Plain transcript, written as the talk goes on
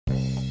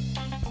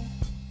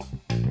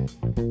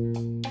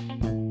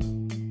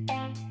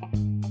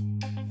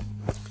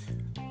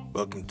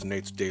Welcome to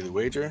Nate's Daily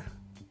Wager.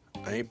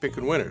 I ain't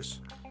picking winners,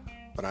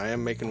 but I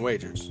am making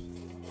wagers.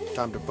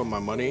 Time to put my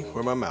money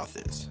where my mouth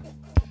is.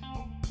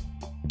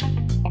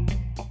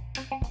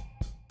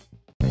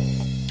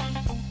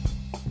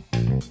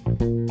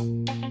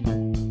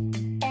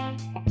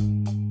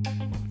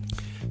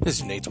 This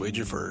is Nate's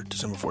Wager for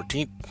December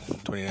 14th,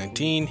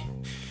 2019.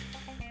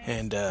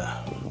 And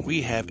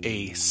we have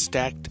a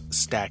stacked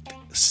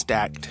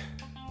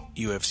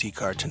UFC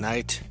card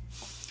tonight.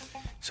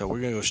 So we're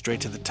going to go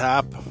straight to the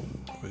top.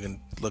 We're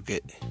going to look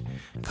at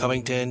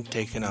Covington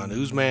taking on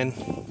Usman.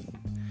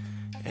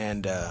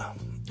 And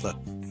look,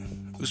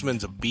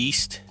 Usman's a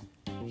beast.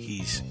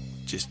 He's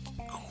just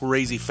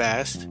crazy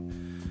fast,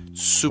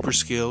 super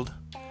skilled.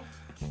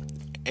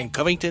 And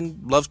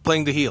Covington loves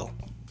playing the heel.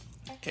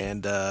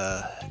 And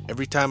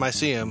every time I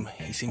see him,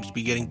 he seems to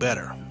be getting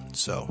better.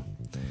 So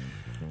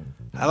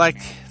I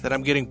like that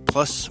I'm getting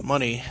plus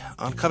money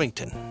on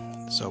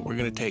Covington. So we're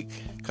going to take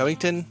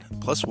Covington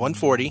plus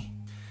 140.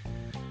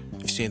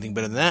 If you see anything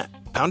better than that,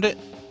 pound it.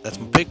 That's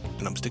my pick,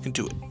 and I'm sticking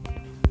to it.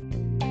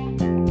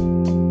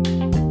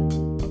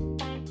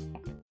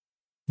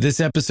 This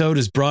episode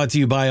is brought to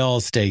you by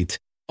Allstate.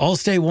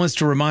 Allstate wants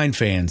to remind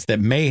fans that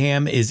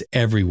mayhem is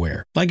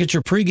everywhere, like at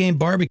your pregame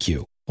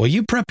barbecue. While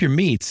you prep your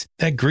meats,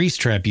 that grease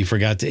trap you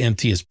forgot to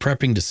empty is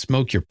prepping to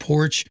smoke your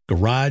porch,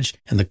 garage,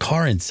 and the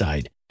car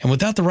inside. And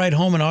without the right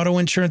home and auto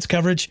insurance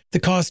coverage, the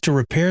cost to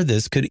repair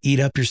this could eat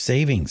up your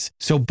savings.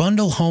 So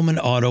bundle home and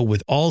auto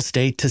with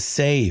Allstate to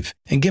save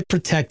and get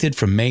protected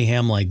from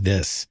mayhem like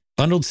this.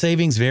 Bundled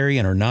savings vary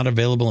and are not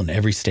available in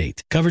every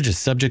state. Coverage is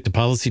subject to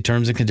policy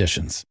terms and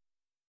conditions.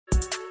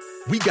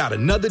 We got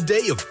another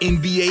day of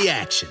NBA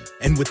action.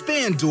 And with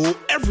FanDuel,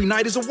 every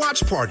night is a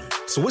watch party.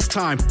 So it's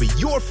time for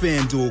your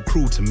FanDuel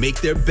crew to make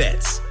their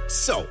bets.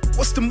 So,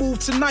 what's the move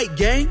tonight,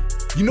 gang?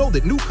 You know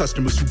that new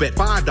customers who bet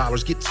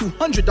 $5 get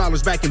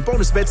 $200 back in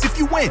bonus bets if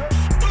you win.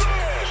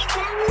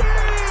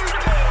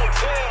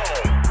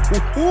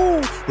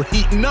 Woo-hoo, we're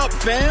heating up,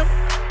 fam.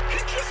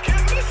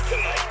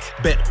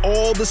 Bet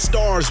all the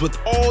stars with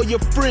all your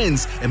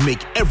friends and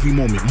make every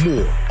moment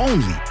more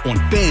only on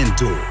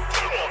FanDuel.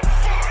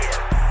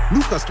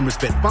 New customers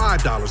bet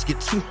 $5, get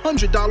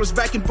 $200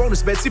 back in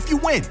bonus bets if you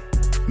win.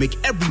 Make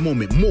every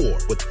moment more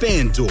with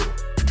FanDuel.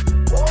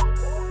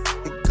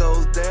 It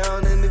goes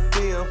down in the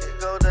DM.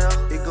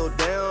 It go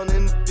down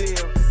in the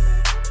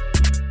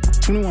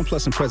DM. 21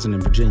 plus and present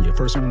in Virginia.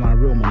 First online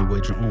real money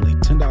wager only.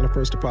 $10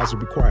 first deposit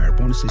required.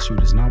 Bonus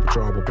issued is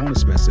non-withdrawable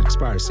bonus bets that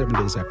expires 7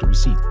 days after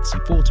receipt. See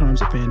full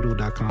terms at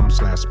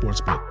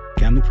FanDuel.com/sportsbook.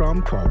 Gambling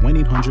problem? Call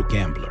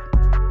 1-800-GAMBLER.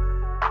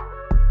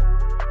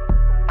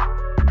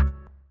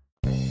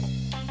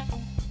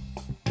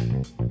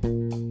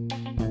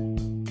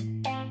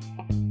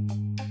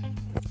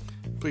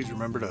 Please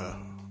remember to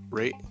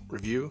rate,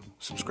 review,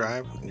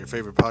 subscribe in your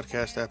favorite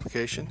podcast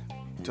application.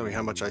 Tell me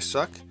how much I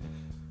suck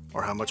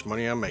or how much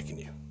money I'm making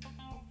you.